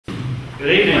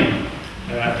Good evening.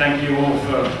 Thank you all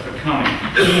for coming.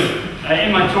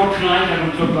 In my talk tonight, I'm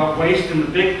going to talk about waste in the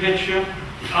big picture,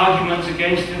 the arguments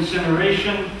against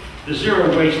incineration, the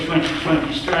Zero Waste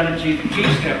 2020 strategy, the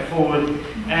key step forward,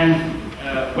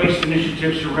 and waste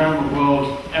initiatives around the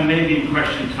world, and maybe in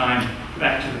question time,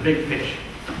 back to the big picture.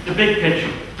 The big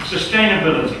picture,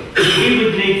 sustainability. We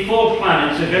would need 4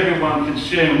 planets if everyone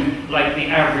consumed like the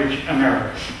average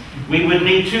American. We would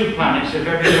need 2 planets if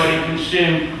everybody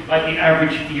consumed like the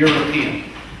average European.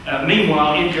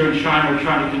 Meanwhile, India and China are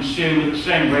trying to consume at the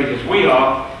same rate as we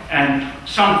are, and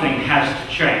something has to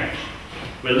change.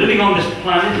 We're living on this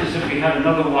planet as if we had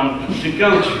another one to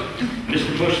go to.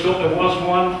 Mr. Bush thought there was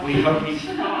one. We hope he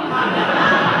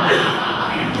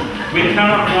We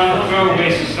cannot run a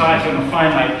throwaway society on a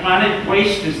finite planet.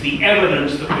 Waste is the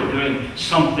evidence that we're doing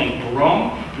something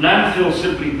wrong. Landfills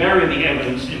simply bury the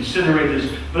evidence.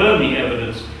 Incinerators burn the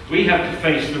evidence. We have to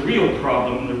face the real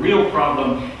problem. The real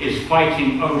problem is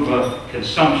fighting over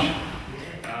consumption.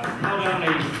 Not only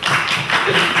is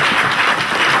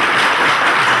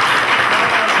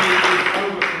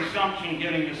overconsumption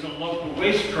giving us a local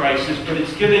waste crisis, but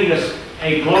it's giving us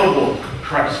a global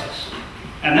crisis.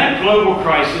 And that global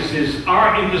crisis is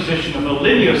our imposition of a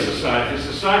linear society, a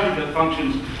society that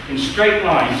functions in straight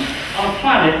lines, on a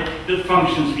planet that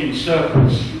functions in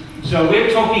circles. So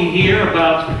we're talking here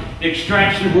about the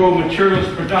extraction of raw materials,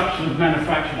 production of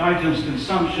manufactured items,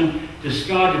 consumption,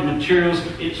 discarded materials.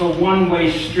 It's a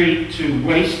one-way street to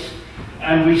waste.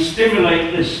 And we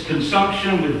stimulate this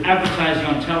consumption with advertising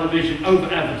on television.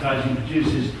 Over-advertising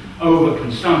produces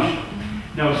over-consumption.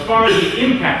 Now, as far as the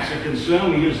impacts are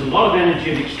concerned, we use a lot of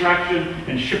energy in extraction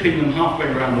and shipping them halfway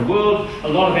around the world, a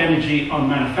lot of energy on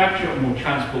manufacture, more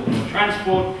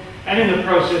transport, and in the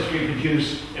process we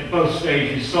produce, at both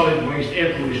stages, solid waste,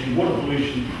 air pollution, water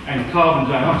pollution, and carbon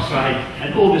dioxide,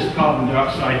 and all this carbon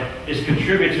dioxide is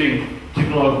contributing to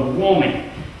global warming.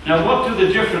 Now, what do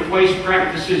the different waste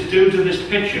practices do to this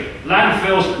picture?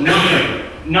 Landfills,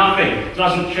 nothing,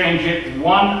 doesn't change it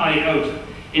one iota.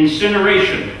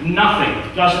 Incineration, nothing,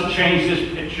 doesn't change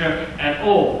this picture at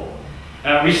all.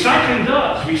 Recycling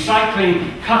does.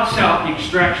 Recycling cuts out the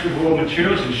extraction of raw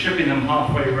materials and shipping them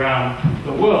halfway around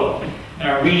the world.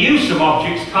 Reuse of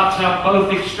objects cuts out both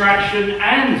extraction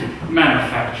and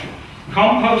manufacture.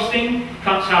 Composting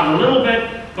cuts out a little bit,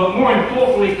 but more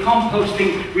importantly,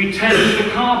 composting retains the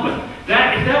carbon. If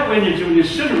that went into an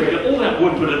incinerator, all that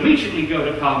wood would immediately go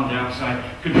to carbon dioxide,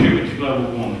 contribute to global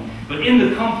warming. But in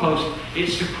the compost,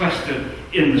 it's sequestered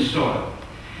in the soil.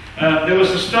 There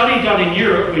was a study done in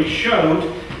Europe which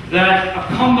showed that a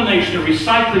combination of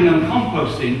recycling and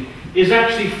composting is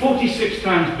actually 46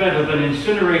 times better than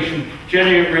incineration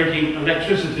generating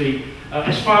electricity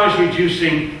as far as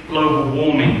reducing global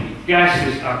warming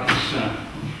gases are concerned.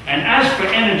 And as for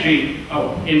energy,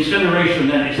 incineration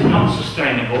then is not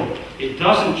sustainable. It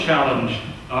doesn't challenge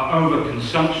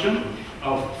overconsumption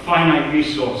of finite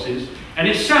resources, and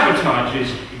it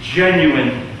sabotages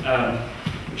genuine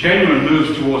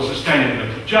moves towards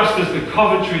sustainability, just as the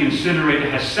Coventry Incinerator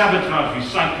has sabotaged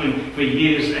recycling for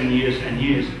years and years and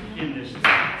years in this town.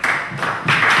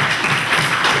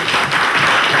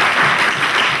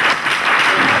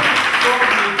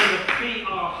 The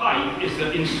PR hype is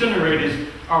that incinerators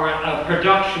are a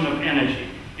production of energy.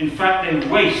 In fact, they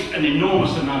waste an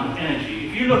enormous amount of energy.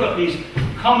 If you look at these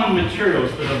common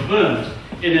materials that are burnt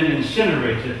in an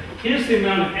incinerator, here's the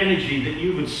amount of energy that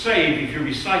you would save if you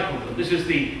recycled them. This is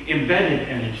the embedded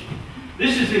energy.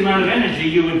 This is the amount of energy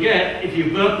you would get if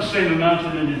you burnt the same amount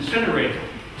in an incinerator.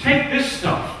 Take this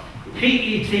stuff,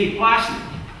 PET plastic.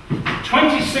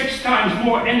 26 times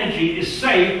more energy is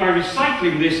saved by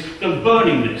recycling this than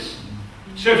burning this.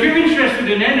 So if you're interested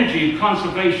in energy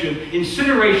conservation,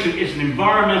 incineration is an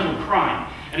environmental crime,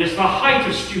 and it's the height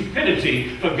of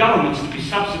stupidity for governments to be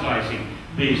subsidizing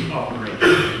these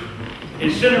operations.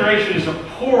 Incineration is a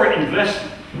poor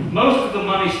investment. Most of the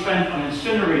money spent on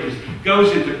incinerators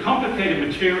goes into complicated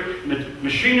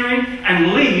machinery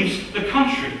and leaves the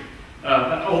country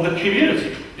or the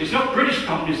community. It's not British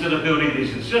companies that are building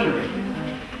these incinerators.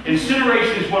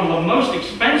 Incineration is one of the most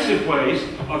expensive ways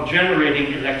of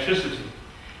generating electricity.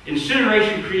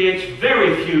 Incineration creates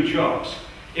very few jobs.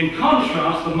 In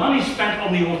contrast, the money spent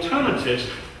on the alternatives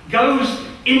goes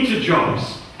into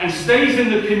jobs and stays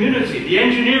in the community. The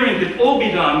engineering can all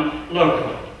be done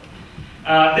locally.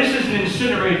 This is an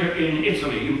incinerator in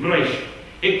Italy, in Brescia.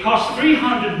 It cost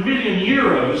 300 million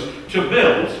euros to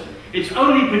build. It's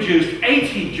only produced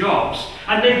 80 jobs,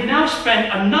 and they've now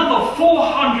spent another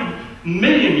 400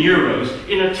 million euros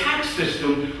in a tax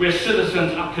system where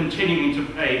citizens are continuing to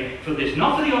pay for this.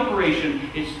 Not for the operation,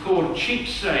 it's called cheap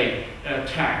say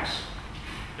tax.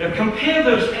 Compare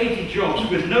those 80 jobs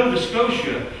with Nova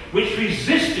Scotia, which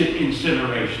resisted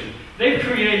incineration. They've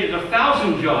created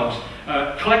 1,000 jobs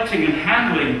collecting and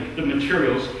handling the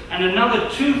materials, and another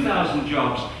 2,000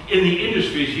 jobs in the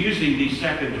industries using these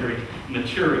secondary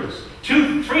materials.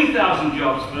 3,000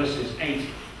 jobs versus 80.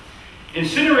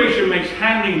 Incineration makes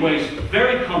handling waste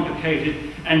very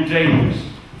complicated and dangerous.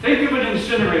 Think of an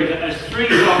incinerator as 3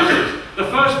 boxes. The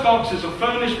first box is a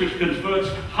furnace which converts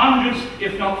hundreds,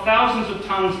 if not thousands of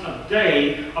tons a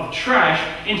day of trash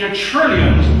into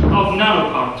trillions of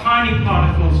nanoparticles, tiny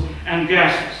particles and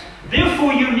gases.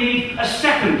 Therefore, you need a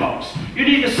second box. You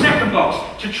need a second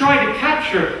box to try to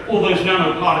capture all those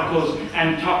nanoparticles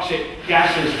and toxic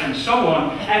gases and so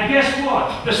on. And guess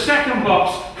what? The second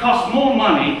box costs more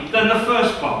money than the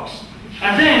first box.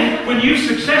 And then, when you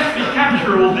successfully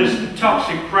capture all this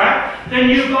toxic crap, then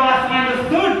you've got to find a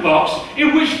third box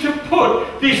in which to put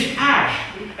this ash.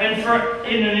 And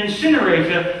in an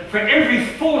incinerator, for every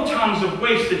 4 tons of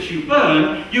waste that you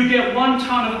burn, you get 1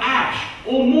 ton of ash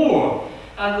or more.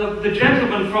 The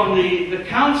gentleman from the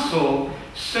council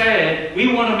said, we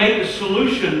want to make the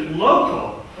solution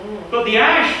local. But the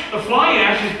ash, the fly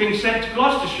ash, is being sent to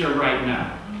Gloucestershire right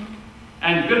now.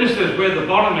 And goodness knows where the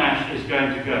bottom ash is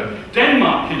going to go.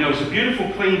 Denmark, you know, is a beautiful,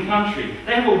 clean country.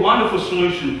 They have a wonderful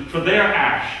solution for their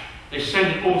ash. They send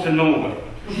it all to Norway.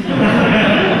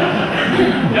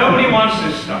 Nobody wants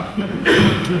this stuff.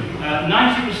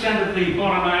 90% of the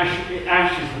bottom ash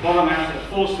is the bottom ash that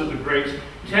falls to the grates.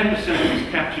 10% is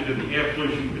captured in the air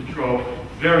pollution control.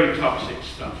 Very toxic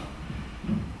stuff.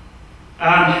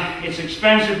 It's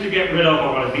expensive to get rid of.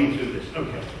 I've been through this.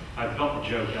 Okay. I've got the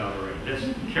joke out already. Let's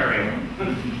carry on.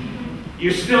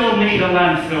 You still need a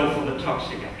landfill for the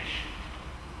toxic ash.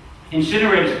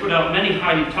 Incinerators put out many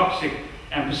highly toxic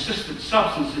and persistent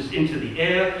substances into the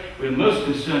air. We're most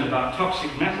concerned about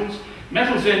toxic metals.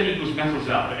 Metals in equals metals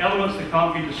out. They're elements that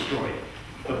can't be destroyed.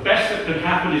 The best that could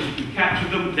happen is you capture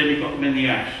them, then you've got them in the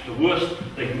ash. The worst,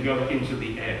 they can go into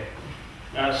the air.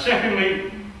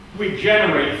 Secondly, we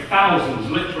generate thousands,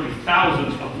 literally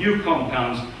thousands of new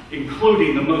compounds,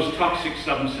 including the most toxic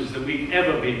substances that we've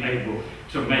ever been able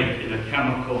to make in a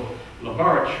chemical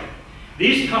laboratory.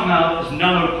 These come out as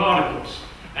nanoparticles.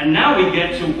 And now we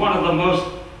get to one of the most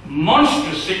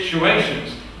monstrous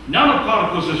situations.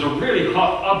 Nanoparticles is a really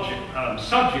hot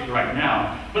subject right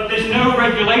now, but there's no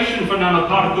regulation for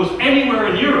nanoparticles anywhere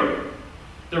in Europe.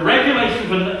 The regulation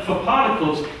for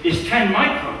particles is 10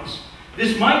 microns.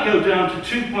 This might go down to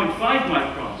 2.5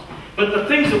 microns. But the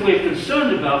things that we're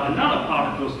concerned about, the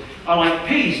nanoparticles, are like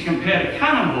peas compared to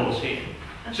cannonballs here.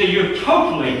 So you're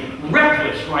totally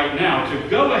reckless right now to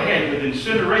go ahead with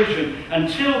incineration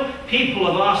until people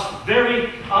have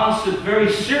answered very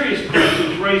serious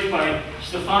questions raised by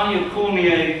Stéphanie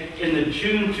Cormier in the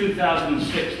June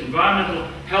 2006 Environmental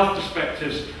Health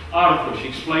Perspectives article. She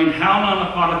explained how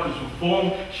nanoparticles were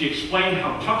formed, she explained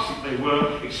how toxic they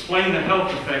were, explained the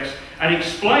health effects, and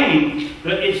explained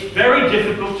that it's very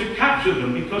difficult to capture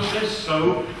them because they're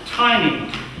so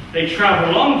tiny. They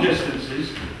travel long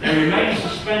distances, they remain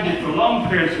suspended for long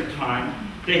periods of time,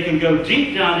 they can go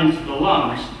deep down into the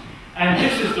lungs, and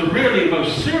this is the really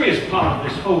most serious part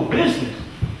of this whole business.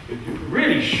 It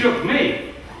really shook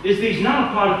me, is these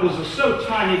nanoparticles are so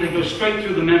tiny they go straight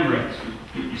through the membranes.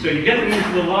 So you get them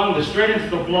into the lung, they're straight into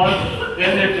the blood,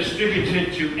 then they're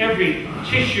distributed to every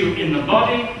tissue in the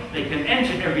body. They can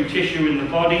enter every tissue in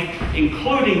the body,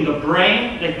 including the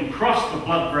brain. They can cross the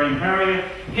blood-brain barrier.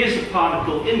 Here's a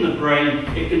particle in the brain.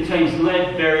 It contains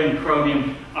lead, barium,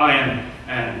 chromium, iron,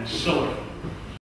 and silicon.